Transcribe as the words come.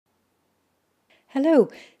Hello,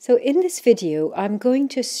 so in this video I'm going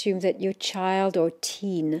to assume that your child or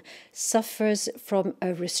teen suffers from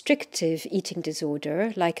a restrictive eating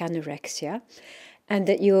disorder like anorexia, and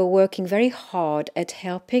that you are working very hard at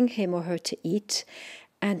helping him or her to eat,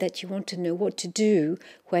 and that you want to know what to do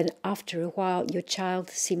when after a while your child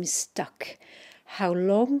seems stuck. How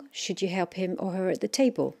long should you help him or her at the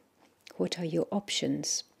table? What are your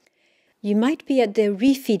options? You might be at the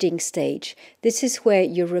refeeding stage. This is where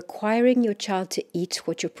you're requiring your child to eat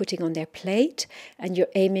what you're putting on their plate, and you're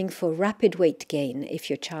aiming for rapid weight gain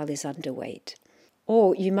if your child is underweight.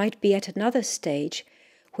 Or you might be at another stage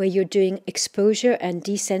where you're doing exposure and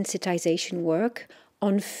desensitization work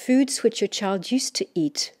on foods which your child used to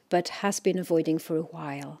eat but has been avoiding for a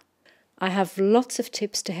while. I have lots of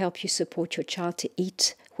tips to help you support your child to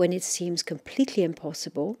eat when it seems completely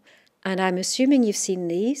impossible. And I'm assuming you've seen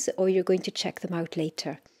these or you're going to check them out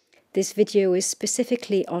later. This video is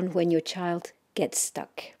specifically on when your child gets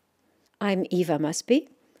stuck. I'm Eva Musby.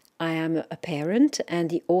 I am a parent and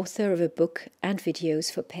the author of a book and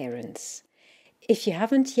videos for parents. If you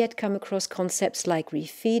haven't yet come across concepts like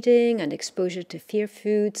refeeding and exposure to fear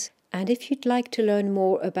foods, and if you'd like to learn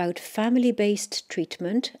more about family-based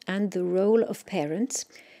treatment and the role of parents,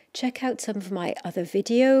 check out some of my other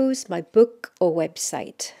videos, my book or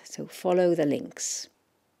website. So follow the links.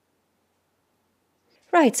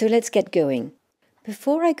 Right, so let's get going.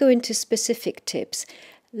 Before I go into specific tips,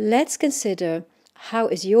 let's consider how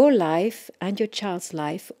is your life and your child's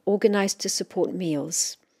life organized to support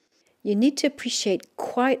meals. You need to appreciate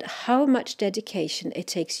quite how much dedication it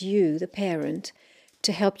takes you, the parent,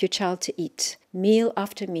 to help your child to eat, meal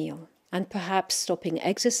after meal, and perhaps stopping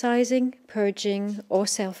exercising, purging, or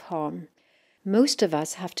self-harm. Most of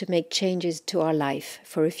us have to make changes to our life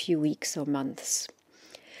for a few weeks or months.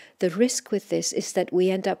 The risk with this is that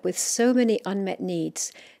we end up with so many unmet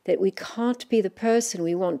needs that we can't be the person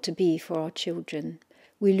we want to be for our children.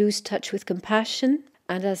 We lose touch with compassion,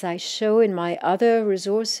 and as I show in my other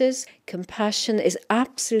resources, compassion is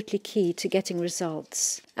absolutely key to getting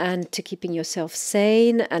results and to keeping yourself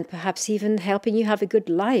sane and perhaps even helping you have a good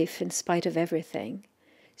life in spite of everything.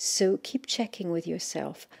 So keep checking with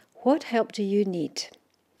yourself. What help do you need?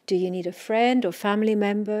 Do you need a friend or family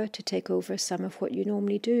member to take over some of what you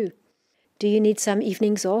normally do? Do you need some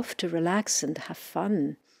evenings off to relax and have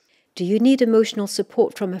fun? Do you need emotional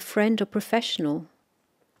support from a friend or professional?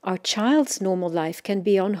 Our child's normal life can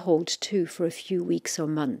be on hold too for a few weeks or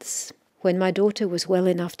months. When my daughter was well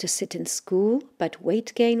enough to sit in school, but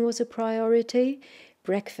weight gain was a priority,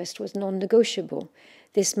 breakfast was non-negotiable.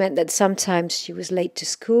 This meant that sometimes she was late to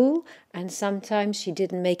school and sometimes she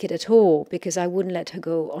didn't make it at all because I wouldn't let her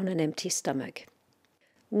go on an empty stomach.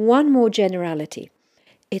 One more generality.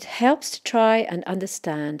 It helps to try and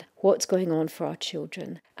understand what's going on for our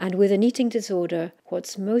children. And with an eating disorder,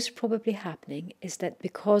 what's most probably happening is that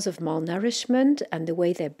because of malnourishment and the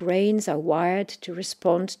way their brains are wired to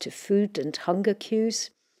respond to food and hunger cues,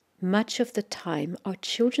 much of the time our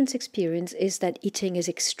children's experience is that eating is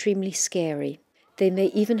extremely scary. They may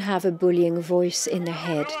even have a bullying voice in their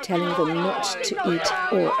head telling them not to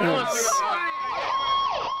eat or else.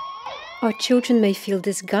 Our children may feel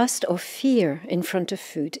disgust or fear in front of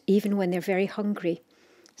food, even when they're very hungry.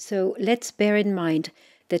 So let's bear in mind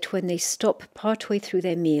that when they stop partway through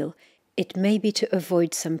their meal, it may be to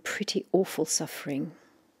avoid some pretty awful suffering.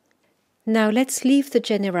 Now let's leave the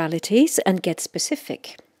generalities and get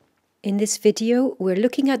specific. In this video, we're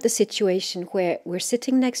looking at the situation where we're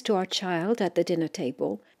sitting next to our child at the dinner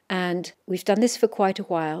table, and we've done this for quite a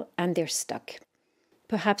while, and they're stuck.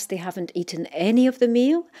 Perhaps they haven't eaten any of the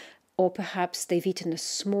meal, or perhaps they've eaten a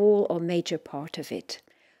small or major part of it.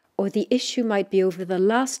 Or the issue might be over the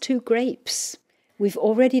last 2 grapes. We've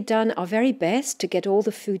already done our very best to get all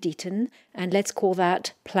the food eaten, and let's call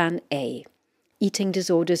that Plan A. Eating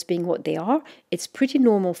disorders being what they are, it's pretty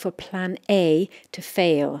normal for Plan A to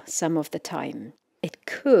fail some of the time. It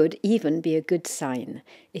could even be a good sign.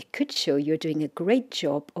 It could show you're doing a great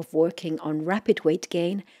job of working on rapid weight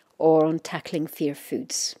gain or on tackling fear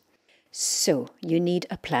foods. So you need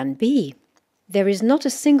a Plan B. There is not a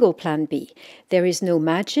single Plan B. There is no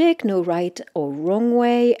magic, no right or wrong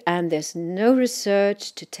way, and there's no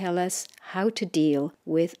research to tell us how to deal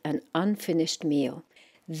with an unfinished meal.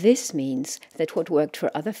 This means that what worked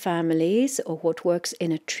for other families or what works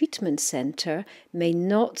in a treatment center may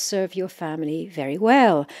not serve your family very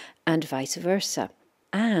well, and vice versa.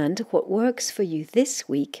 And what works for you this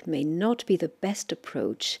week may not be the best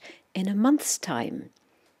approach in a month's time.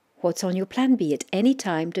 What's on your Plan B at any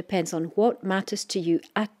time depends on what matters to you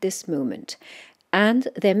at this moment, and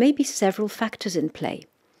there may be several factors in play.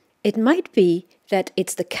 It might be that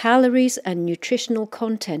it's the calories and nutritional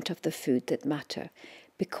content of the food that matter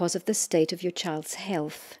because of the state of your child's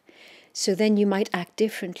health. So then you might act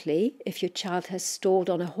differently if your child has stalled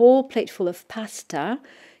on a whole plate full of pasta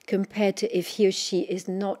compared to if he or she is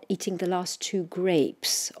not eating the last 2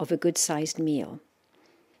 grapes of a good-sized meal.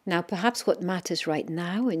 Now, perhaps what matters right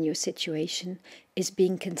now in your situation is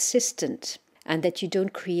being consistent and that you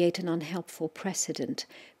don't create an unhelpful precedent,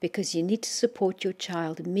 because you need to support your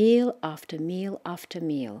child meal after meal after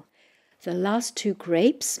meal. The last 2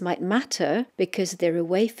 grapes might matter because they're a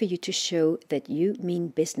way for you to show that you mean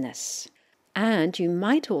business. And you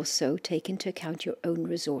might also take into account your own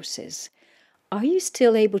resources. Are you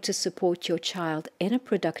still able to support your child in a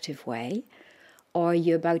productive way? Or are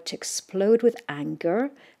you about to explode with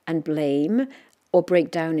anger and blame or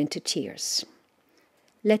break down into tears?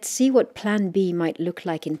 Let's see what Plan B might look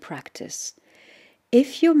like in practice.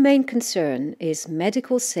 If your main concern is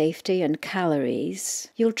medical safety and calories,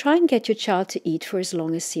 you'll try and get your child to eat for as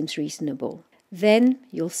long as seems reasonable. Then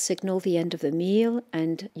you'll signal the end of the meal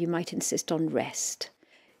and you might insist on rest.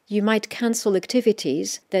 You might cancel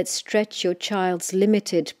activities that stretch your child's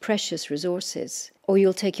limited, precious resources, or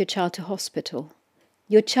you'll take your child to hospital.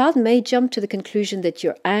 Your child may jump to the conclusion that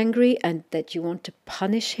you're angry and that you want to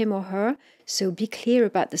punish him or her, so be clear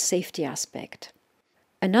about the safety aspect.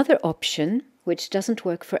 Another option, which doesn't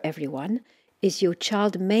work for everyone, is your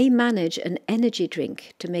child may manage an energy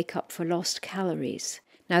drink to make up for lost calories.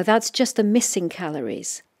 Now that's just the missing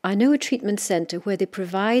calories. I know a treatment centre where they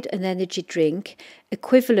provide an energy drink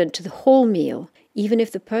equivalent to the whole meal, even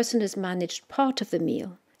if the person has managed part of the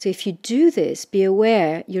meal. So if you do this, be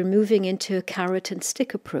aware you're moving into a carrot and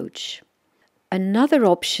stick approach. Another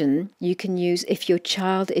option you can use if your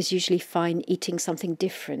child is usually fine eating something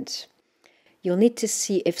different. You'll need to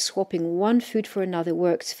see if swapping one food for another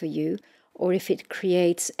works for you, or if it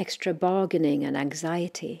creates extra bargaining and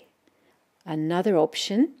anxiety. Another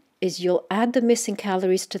option is you'll add the missing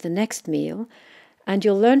calories to the next meal, and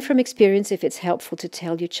you'll learn from experience if it's helpful to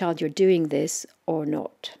tell your child you're doing this or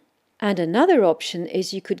not. And another option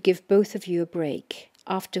is you could give both of you a break,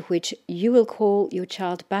 after which you will call your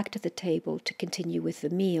child back to the table to continue with the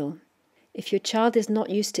meal. If your child is not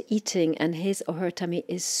used to eating and his or her tummy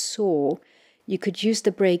is sore, you could use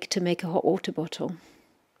the break to make a hot water bottle.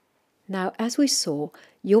 Now, as we saw,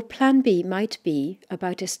 your plan B might be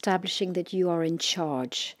about establishing that you are in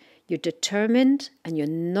charge. You're determined and you're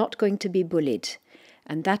not going to be bullied.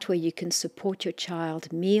 And that way you can support your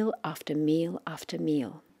child meal after meal after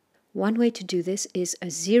meal. One way to do this is a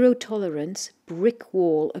zero-tolerance brick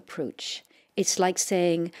wall approach. It's like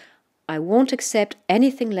saying, I won't accept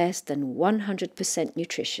anything less than 100%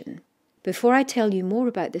 nutrition. Before I tell you more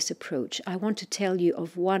about this approach, I want to tell you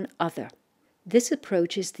of one other. This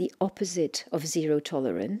approach is the opposite of zero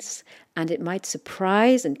tolerance, and it might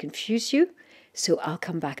surprise and confuse you, so I'll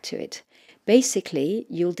come back to it. Basically,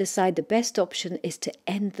 you'll decide the best option is to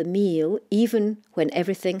end the meal even when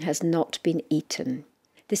everything has not been eaten.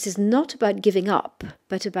 This is not about giving up,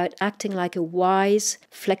 but about acting like a wise,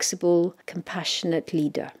 flexible, compassionate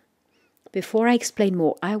leader. Before I explain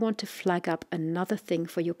more, I want to flag up another thing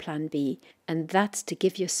for your plan B, and that's to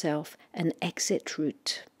give yourself an exit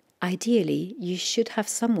route. Ideally, you should have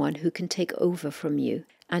someone who can take over from you,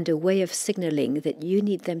 and a way of signaling that you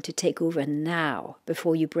need them to take over now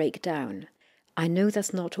before you break down. I know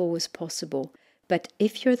that's not always possible, but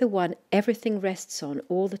if you're the one everything rests on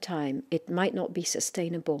all the time, it might not be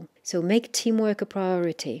sustainable. So make teamwork a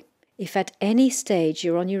priority. If at any stage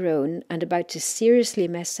you're on your own and about to seriously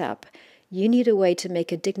mess up, you need a way to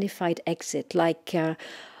make a dignified exit, like,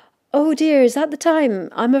 oh dear, is that the time?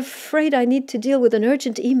 I'm afraid I need to deal with an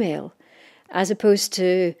urgent email, as opposed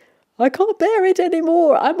to, I can't bear it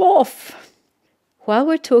anymore, I'm off. While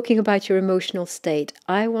we're talking about your emotional state,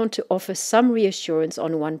 I want to offer some reassurance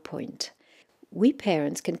on one point. We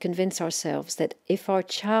parents can convince ourselves that if our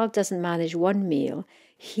child doesn't manage one meal,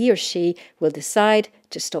 he or she will decide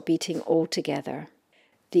to stop eating altogether.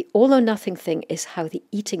 The all or nothing thing is how the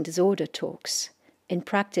eating disorder talks. In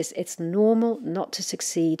practice, it's normal not to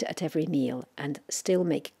succeed at every meal and still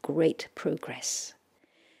make great progress.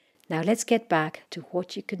 Now let's get back to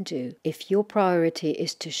what you can do if your priority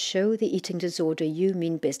is to show the eating disorder you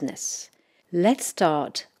mean business. Let's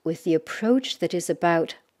start with the approach that is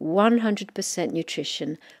about 100%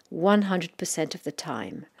 nutrition 100% of the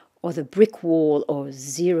time, or the brick wall or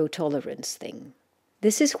zero tolerance thing.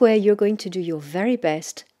 This is where you're going to do your very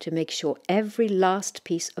best to make sure every last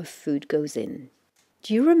piece of food goes in.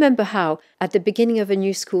 Do you remember how, at the beginning of a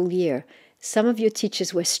new school year, some of your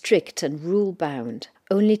teachers were strict and rule-bound,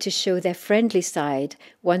 only to show their friendly side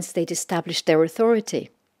once they'd established their authority?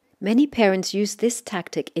 Many parents use this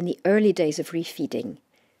tactic in the early days of refeeding.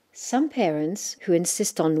 Some parents who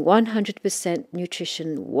insist on 100%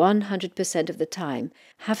 nutrition 100% of the time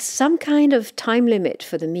have some kind of time limit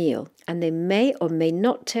for the meal, and they may or may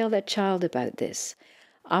not tell their child about this.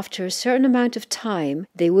 After a certain amount of time,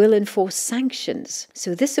 they will enforce sanctions.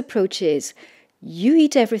 So this approach is, you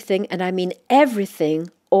eat everything, and I mean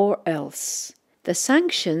everything, or else. The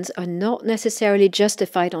sanctions are not necessarily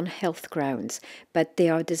justified on health grounds, but they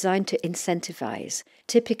are designed to incentivize,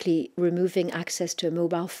 typically removing access to a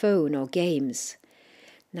mobile phone or games.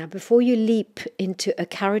 Now, before you leap into a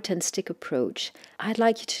carrot and stick approach, I'd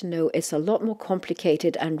like you to know it's a lot more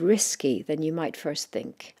complicated and risky than you might first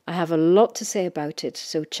think. I have a lot to say about it,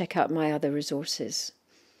 so check out my other resources.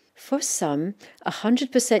 For some,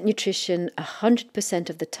 100% nutrition 100%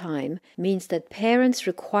 of the time means that parents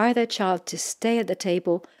require their child to stay at the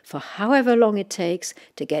table for however long it takes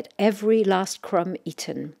to get every last crumb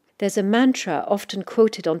eaten. There's a mantra often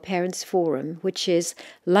quoted on Parents Forum, which is,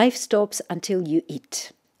 life stops until you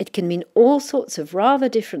eat. It can mean all sorts of rather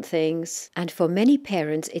different things, and for many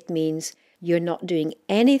parents it means you're not doing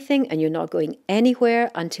anything and you're not going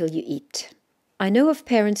anywhere until you eat. I know of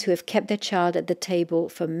parents who have kept their child at the table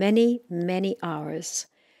for many, many hours.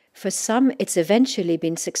 For some, it's eventually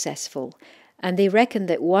been successful, and they reckon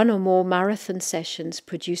that one or more marathon sessions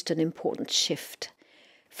produced an important shift.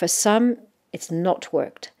 For some, it's not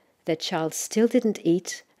worked. Their child still didn't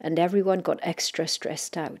eat, and everyone got extra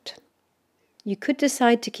stressed out. You could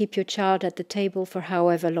decide to keep your child at the table for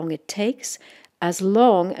however long it takes, as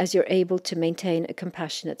long as you're able to maintain a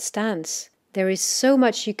compassionate stance. There is so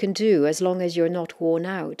much you can do as long as you're not worn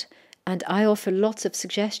out, and I offer lots of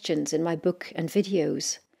suggestions in my book and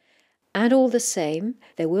videos. And all the same,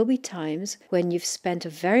 there will be times when you've spent a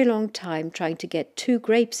very long time trying to get 2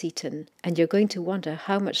 grapes eaten, and you're going to wonder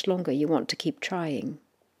how much longer you want to keep trying.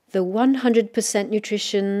 The 100%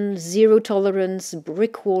 nutrition, zero tolerance,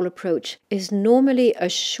 brick wall approach is normally a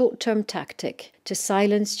short-term tactic to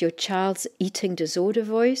silence your child's eating disorder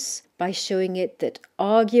voice by showing it that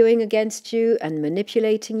arguing against you and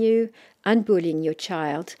manipulating you and bullying your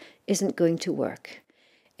child isn't going to work.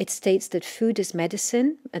 It states that food is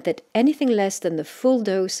medicine and that anything less than the full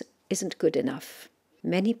dose isn't good enough.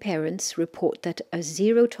 Many parents report that a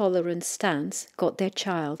zero-tolerance stance got their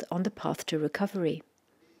child on the path to recovery.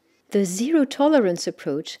 The zero-tolerance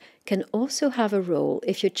approach can also have a role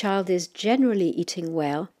if your child is generally eating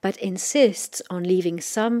well but insists on leaving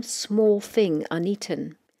some small thing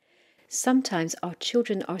uneaten. Sometimes our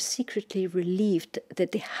children are secretly relieved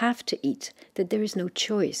that they have to eat, that there is no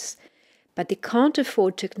choice, but they can't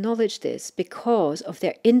afford to acknowledge this because of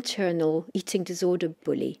their internal eating disorder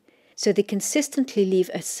bully. So they consistently leave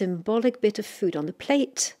a symbolic bit of food on the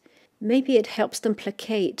plate. Maybe it helps them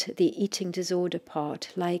placate the eating disorder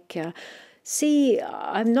part, like, see,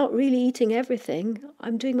 I'm not really eating everything.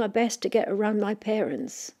 I'm doing my best to get around my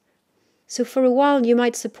parents. So for a while you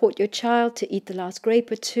might support your child to eat the last grape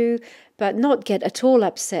or 2, but not get at all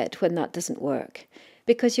upset when that doesn't work,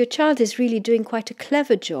 because your child is really doing quite a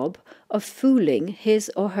clever job of fooling his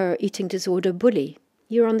or her eating disorder bully.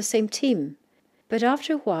 You're on the same team. But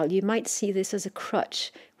after a while you might see this as a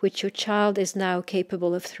crutch, which your child is now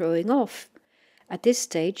capable of throwing off. At this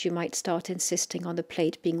stage, you might start insisting on the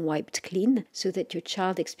plate being wiped clean so that your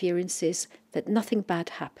child experiences that nothing bad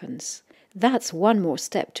happens. That's one more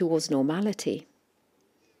step towards normality.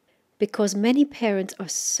 Because many parents are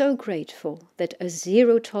so grateful that a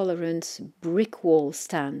zero-tolerance brick wall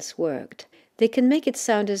stance worked, they can make it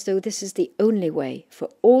sound as though this is the only way for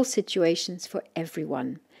all situations for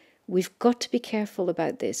everyone. We've got to be careful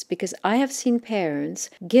about this because I have seen parents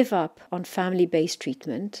give up on family-based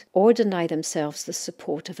treatment or deny themselves the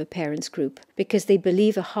support of a parents group because they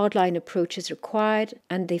believe a hardline approach is required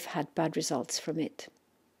and they've had bad results from it.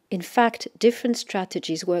 In fact, different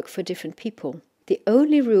strategies work for different people. The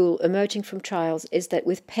only rule emerging from trials is that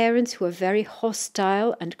with parents who are very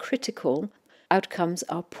hostile and critical, outcomes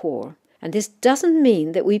are poor. And this doesn't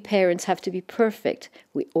mean that we parents have to be perfect.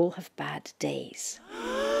 We all have bad days.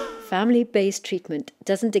 Family-based treatment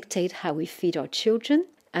doesn't dictate how we feed our children,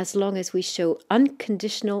 as long as we show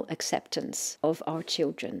unconditional acceptance of our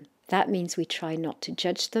children. That means we try not to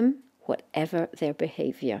judge them, whatever their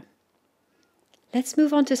behavior. Let's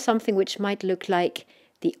move on to something which might look like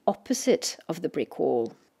the opposite of the brick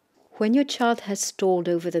wall. When your child has stalled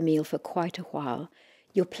over the meal for quite a while,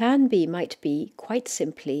 your plan B might be, quite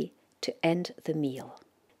simply, to end the meal.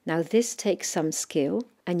 Now this takes some skill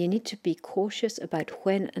and you need to be cautious about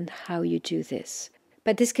when and how you do this.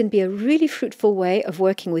 But this can be a really fruitful way of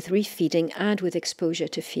working with refeeding and with exposure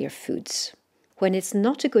to fear foods. When it's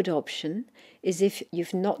not a good option is if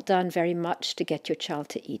you've not done very much to get your child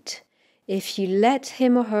to eat. If you let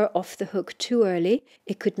him or her off the hook too early,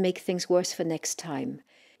 it could make things worse for next time.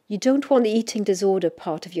 You don't want the eating disorder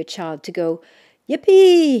part of your child to go,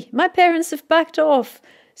 "Yippee! My parents have backed off.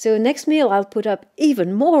 So next meal I'll put up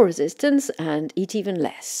even more resistance and eat even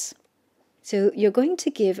less." So you're going to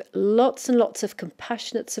give lots and lots of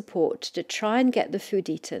compassionate support to try and get the food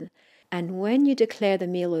eaten. And when you declare the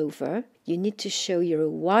meal over, you need to show you're a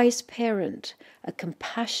wise parent, a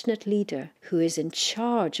compassionate leader who is in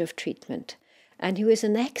charge of treatment and who is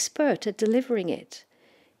an expert at delivering it.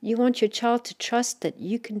 You want your child to trust that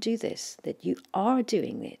you can do this, that you are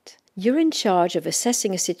doing it. You're in charge of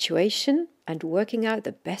assessing a situation and working out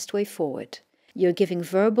the best way forward. You're giving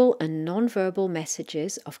verbal and non-verbal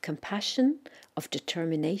messages of compassion, of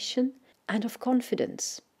determination, and of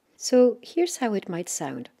confidence. So here's how it might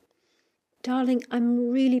sound. "Darling, I'm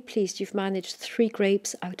really pleased you've managed 3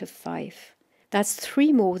 grapes out of 5. That's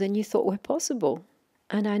 3 more than you thought were possible.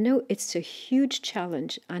 And I know it's a huge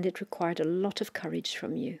challenge and it required a lot of courage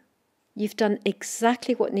from you. You've done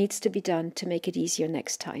exactly what needs to be done to make it easier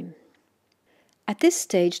next time." At this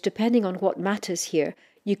stage, depending on what matters here,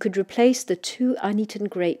 you could replace the 2 uneaten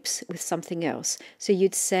grapes with something else. So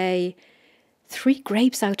you'd say, 3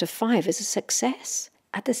 grapes out of 5 is a success.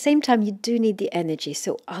 At the same time, you do need the energy,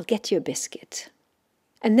 so I'll get you a biscuit.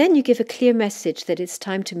 And then you give a clear message that it's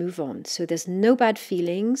time to move on. So there's no bad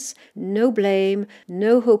feelings, no blame,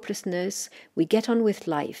 no hopelessness. We get on with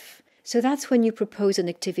life. So that's when you propose an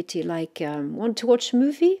activity like, want to watch a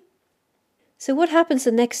movie? So what happens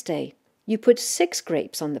the next day? You put 6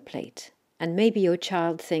 grapes on the plate. And maybe your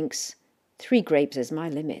child thinks, 3 grapes is my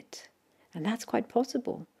limit. And that's quite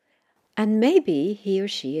possible. And maybe he or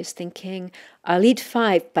she is thinking, I'll eat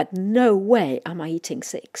 5, but no way am I eating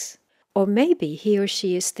 6. Or maybe he or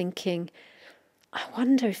she is thinking, I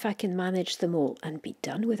wonder if I can manage them all and be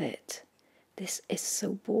done with it. This is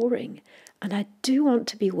so boring, and I do want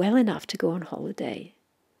to be well enough to go on holiday.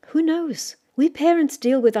 Who knows? We parents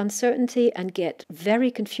deal with uncertainty and get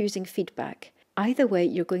very confusing feedback. Either way,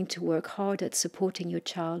 you're going to work hard at supporting your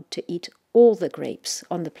child to eat all the grapes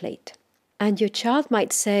on the plate. And your child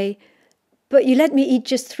might say, but you let me eat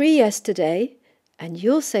just 3 yesterday. And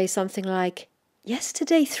you'll say something like,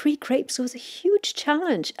 yesterday 3 grapes was a huge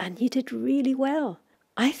challenge and you did really well.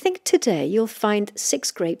 I think today you'll find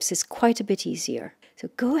 6 grapes is quite a bit easier. So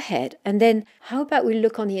go ahead. And then how about we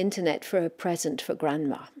look on the internet for a present for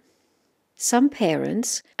grandma? Some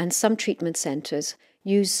parents and some treatment centres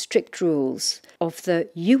use strict rules of the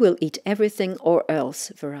you will eat everything or else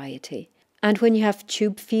variety. And when you have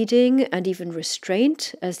tube feeding and even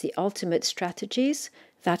restraint as the ultimate strategies,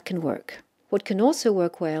 that can work. What can also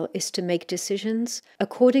work well is to make decisions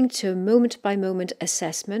according to a moment-by-moment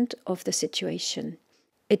assessment of the situation.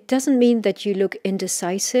 It doesn't mean that you look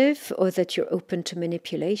indecisive or that you're open to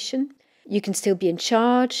manipulation. You can still be in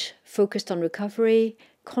charge, focused on recovery,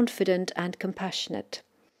 confident and compassionate.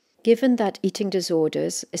 Given that eating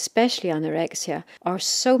disorders, especially anorexia, are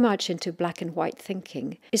so much into black and white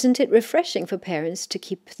thinking, isn't it refreshing for parents to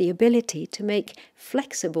keep the ability to make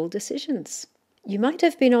flexible decisions? You might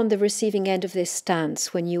have been on the receiving end of this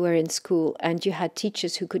stance when you were in school and you had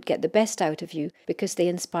teachers who could get the best out of you because they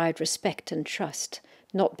inspired respect and trust,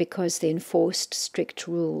 not because they enforced strict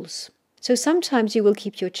rules. So sometimes you will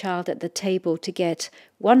keep your child at the table to get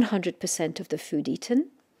 100% of the food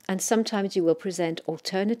eaten, and sometimes you will present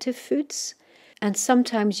alternative foods, and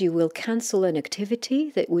sometimes you will cancel an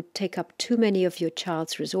activity that would take up too many of your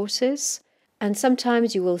child's resources, and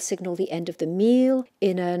sometimes you will signal the end of the meal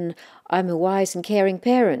in an I'm a wise and caring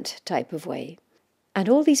parent type of way. And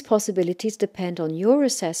all these possibilities depend on your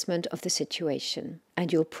assessment of the situation,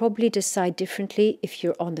 and you'll probably decide differently if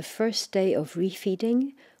you're on the first day of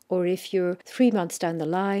refeeding or if you're 3 months down the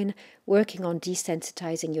line working on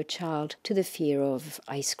desensitizing your child to the fear of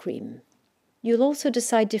ice cream. You'll also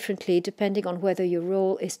decide differently depending on whether your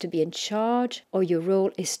role is to be in charge or your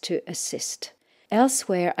role is to assist.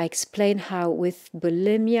 Elsewhere, I explain how with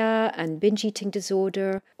bulimia and binge eating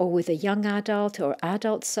disorder, or with a young adult or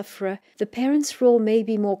adult sufferer, the parent's role may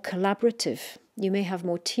be more collaborative. You may have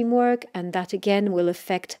more teamwork, and that again will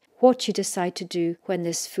affect what you decide to do when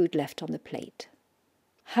there's food left on the plate.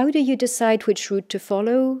 How do you decide which route to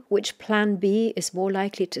follow, which plan B is more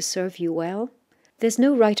likely to serve you well? There's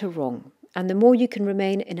no right or wrong, and the more you can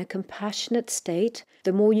remain in a compassionate state,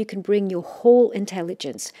 the more you can bring your whole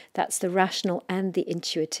intelligence, that's the rational and the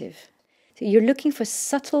intuitive. So you're looking for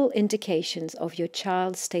subtle indications of your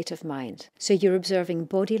child's state of mind. So you're observing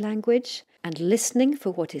body language and listening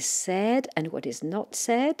for what is said and what is not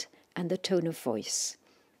said, and the tone of voice.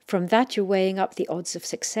 From that, you're weighing up the odds of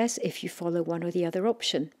success if you follow one or the other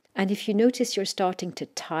option. And if you notice you're starting to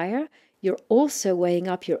tire, you're also weighing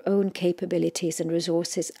up your own capabilities and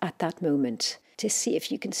resources at that moment to see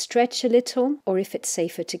if you can stretch a little or if it's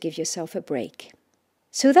safer to give yourself a break.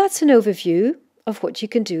 So that's an overview of what you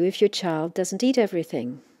can do if your child doesn't eat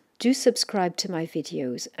everything. Do subscribe to my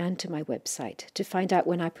videos and to my website to find out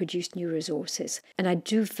when I produce new resources. And I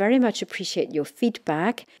do very much appreciate your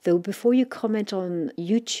feedback, though before you comment on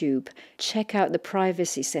YouTube, check out the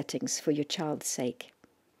privacy settings for your child's sake.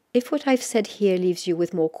 If what I've said here leaves you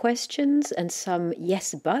with more questions and some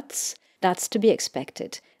yes buts, that's to be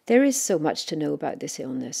expected. There is so much to know about this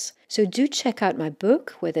illness. So do check out my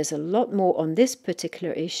book, where there's a lot more on this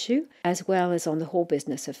particular issue, as well as on the whole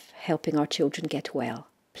business of helping our children get well.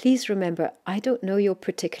 Please remember, I don't know your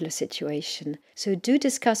particular situation, so do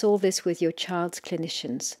discuss all this with your child's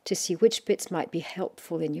clinicians to see which bits might be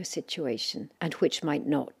helpful in your situation and which might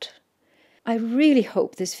not. I really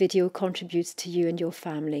hope this video contributes to you and your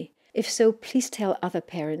family. If so, please tell other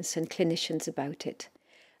parents and clinicians about it.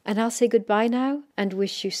 And I'll say goodbye now and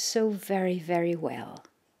wish you so very, very well.